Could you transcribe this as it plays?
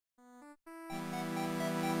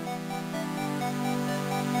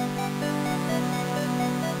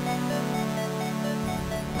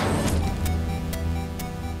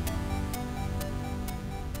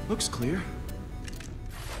Looks clear.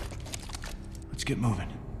 Let's get moving.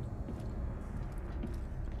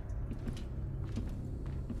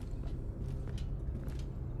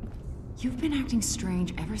 You've been acting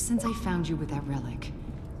strange ever since I found you with that relic.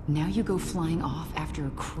 Now you go flying off after a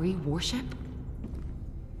Kree warship?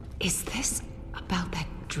 Is this about that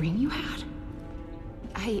dream you had?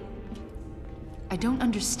 I don't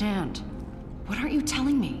understand. What aren't you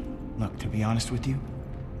telling me? Look, to be honest with you,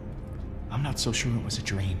 I'm not so sure it was a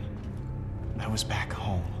dream. I was back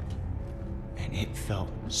home, and it felt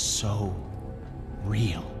so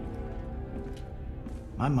real.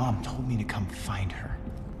 My mom told me to come find her.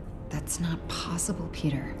 That's not possible,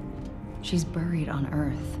 Peter. She's buried on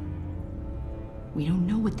Earth. We don't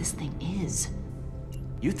know what this thing is.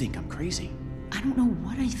 You think I'm crazy? I don't know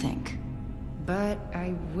what I think. But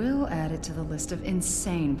I will add it to the list of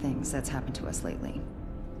insane things that's happened to us lately.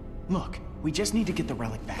 Look, we just need to get the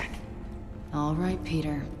relic back. All right,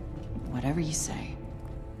 Peter. Whatever you say.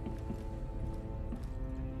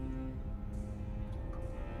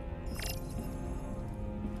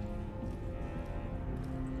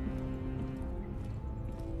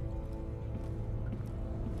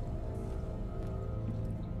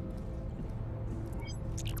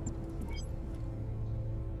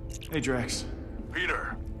 Hey, Drax.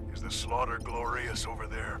 Peter, is the slaughter glorious over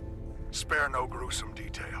there? Spare no gruesome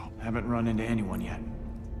detail. Haven't run into anyone yet.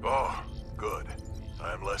 Oh, good.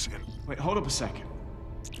 I am less in... Wait, hold up a second.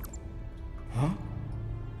 Huh?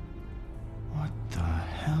 What the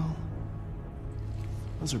hell?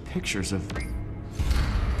 Those are pictures of...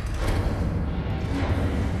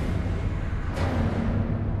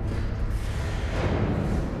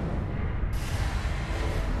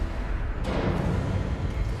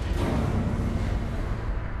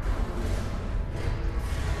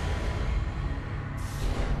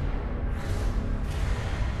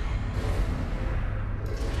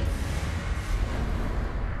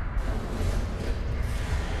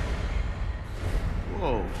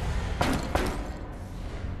 Whoa.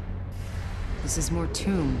 This is more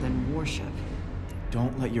tomb than warship.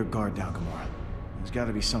 Don't let your guard down, Gamora. There's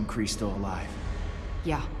gotta be some Kree still alive.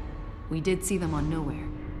 Yeah, we did see them on Nowhere.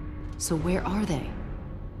 So where are they?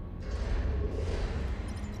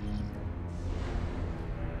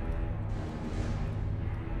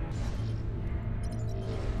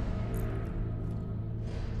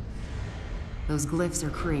 Those glyphs are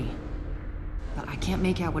Kree, but I can't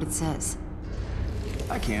make out what it says.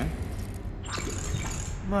 I can.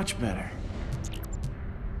 Much better.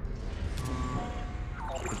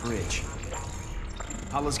 The bridge.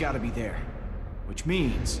 Hala's gotta be there. Which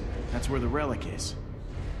means that's where the relic is.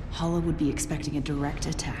 Hala would be expecting a direct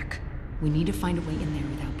attack. We need to find a way in there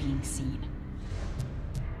without being seen.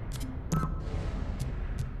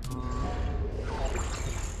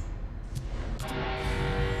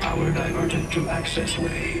 Power diverted to access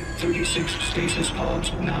way. 36 stasis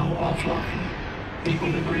pods now offline.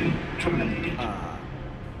 Equilibrium terminated.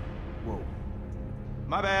 Whoa.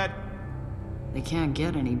 My bad. They can't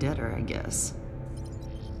get any deader, I guess.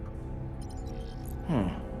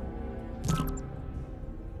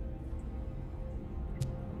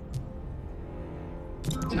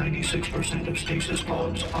 96% of stasis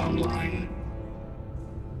pods online.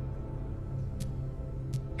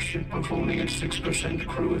 Ship performing at 6%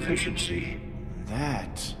 crew efficiency.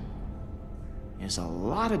 That is a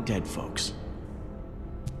lot of dead folks.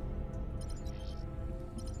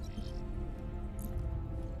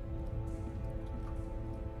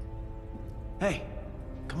 Hey,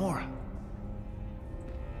 Gamora.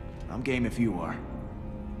 I'm game if you are.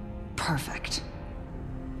 Perfect.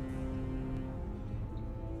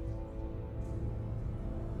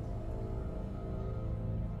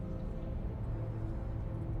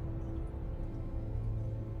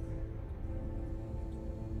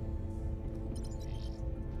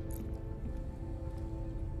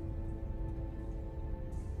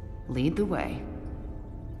 Lead the way.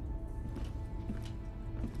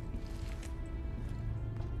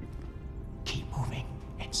 Keep moving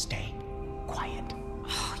and stay quiet.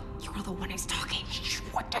 Oh, you're the one who's talking. Shh,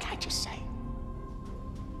 what did I just say?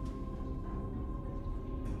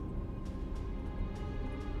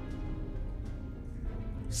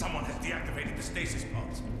 Someone has deactivated the stasis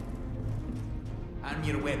pods. Arm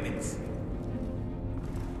your weapons.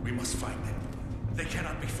 We must find them. They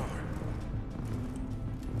cannot be far.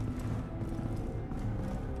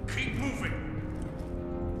 Keep moving!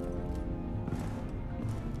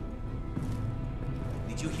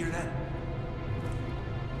 Did you hear that?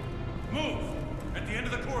 Move! At the end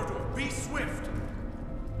of the corridor, be swift!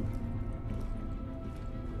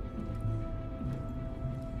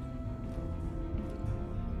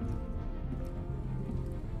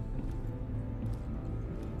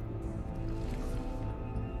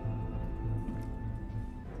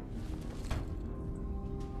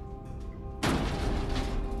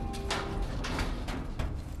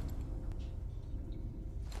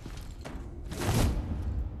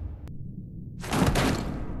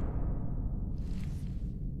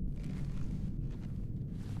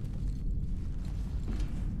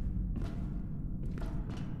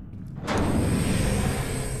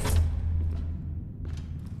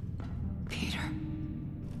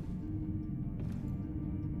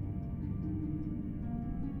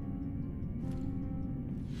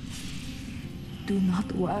 Do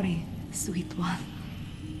not worry, sweet one.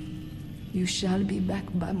 You shall be back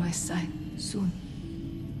by my side soon.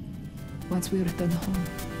 Once we return home,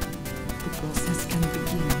 the process can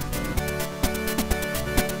begin.